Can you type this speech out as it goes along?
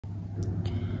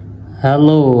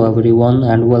Hello everyone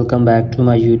and welcome back to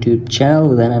my YouTube channel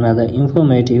with another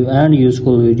informative and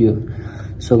useful video.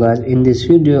 So guys, in this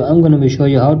video I'm going to show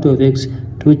you how to fix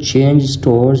to change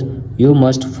stores. You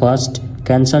must first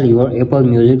cancel your Apple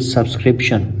Music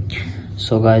subscription.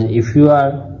 So guys, if you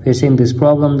are facing this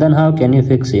problem, then how can you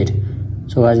fix it?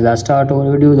 So guys, let's start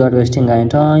our video without wasting any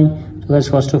time. So guys,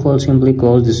 first of all, simply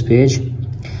close this page.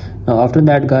 Now after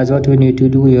that guys, what we need to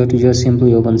do, you have to just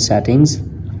simply open settings.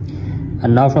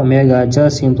 And now from here guys,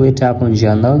 just simply tap on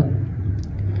General,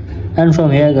 and from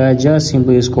here guys, just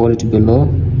simply scroll it below,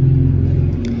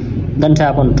 then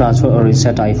tap on Transfer or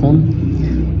Reset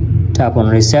iPhone, tap on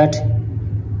Reset,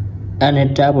 and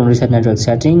then tap on Reset Network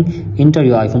Setting. Enter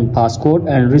your iPhone passcode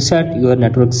and reset your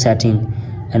network setting,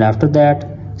 and after that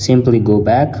simply go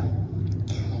back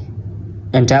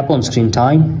and tap on Screen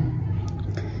Time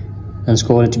and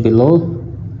scroll it below,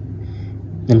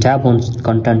 then tap on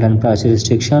Content and Privacy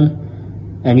Restriction,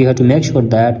 and you have to make sure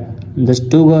that this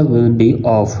toggle will be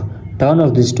off. Turn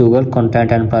off this toggle,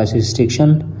 Content and Privacy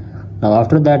Restriction. Now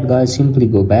after that guys, simply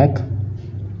go back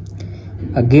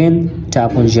again,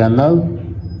 tap on General,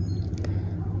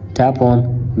 tap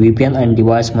on VPN and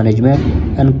Device Management,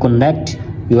 and connect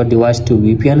your device to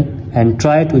VPN and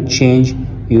try to change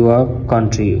your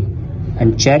country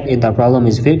and check if the problem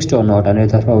is fixed or not. And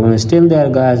if the problem is still there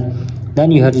guys,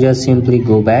 then you have to just simply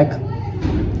go back,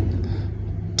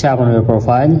 tap on your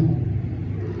profile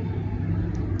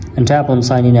and tap on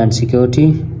Sign In and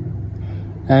Security,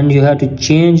 and you have to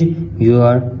change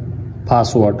your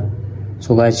password.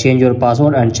 So guys, change your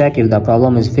password and check if the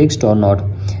problem is fixed or not.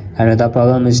 And if the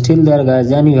problem is still there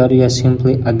guys, then you have to just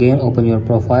simply again open your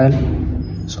profile,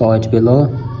 scroll it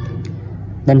below,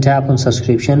 then tap on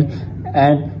Subscription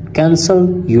and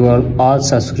cancel your all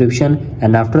subscription,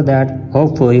 and after that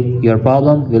hopefully your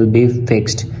problem will be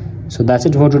fixed. So that's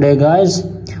it for today guys.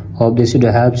 Hope this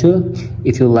video helps you.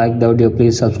 If you like the video,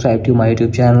 please subscribe to my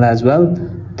YouTube channel as well.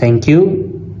 Thank you.